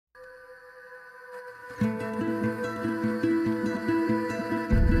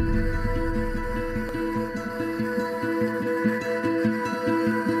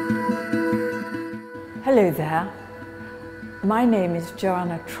Hello there, my name is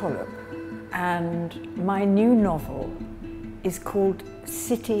Joanna Trollope and my new novel is called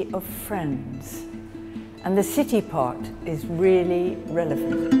City of Friends, and the city part is really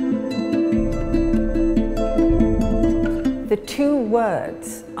relevant. The two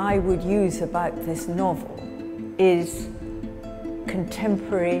words I would use about this novel is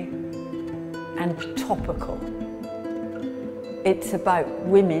contemporary and topical. It's about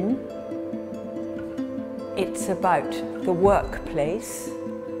women, it's about the workplace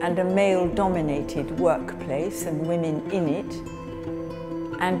and a male-dominated workplace and women in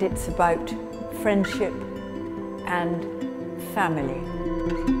it, and it's about friendship and family.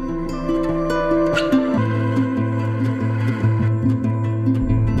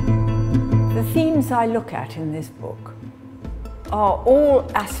 The themes I look at in this book are all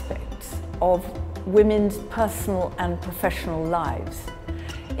aspects of women's personal and professional lives.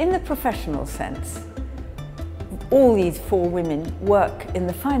 In the professional sense, all these four women work in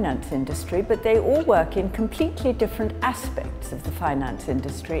the finance industry, but they all work in completely different aspects of the finance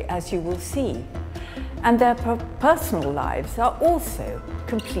industry, as you will see. And their personal lives are also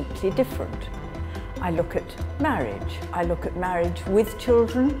completely different. I look at marriage. I look at marriage with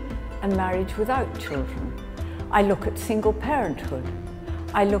children and marriage without children. I look at single parenthood.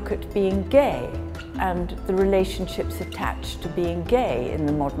 I look at being gay and the relationships attached to being gay in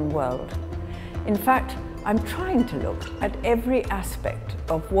the modern world. In fact, I'm trying to look at every aspect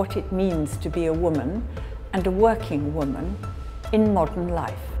of what it means to be a woman and a working woman in modern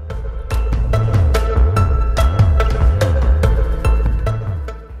life.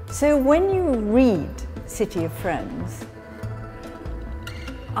 So when you read City of Friends,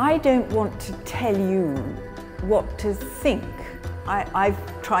 I don't want to tell you what to think.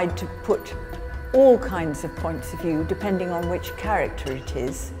 I've tried to put all kinds of points of view, depending on which character it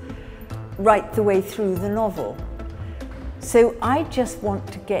is, right the way through the novel. So I just want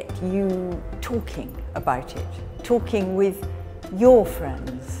to get you talking about it, talking with your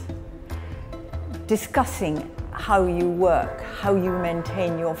friends, discussing how you work, how you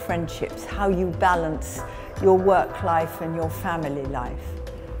maintain your friendships, how you balance your work life and your family life.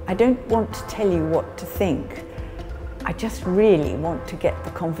 I don't want to tell you what to think. I just really want to get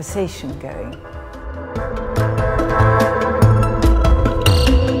the conversation going.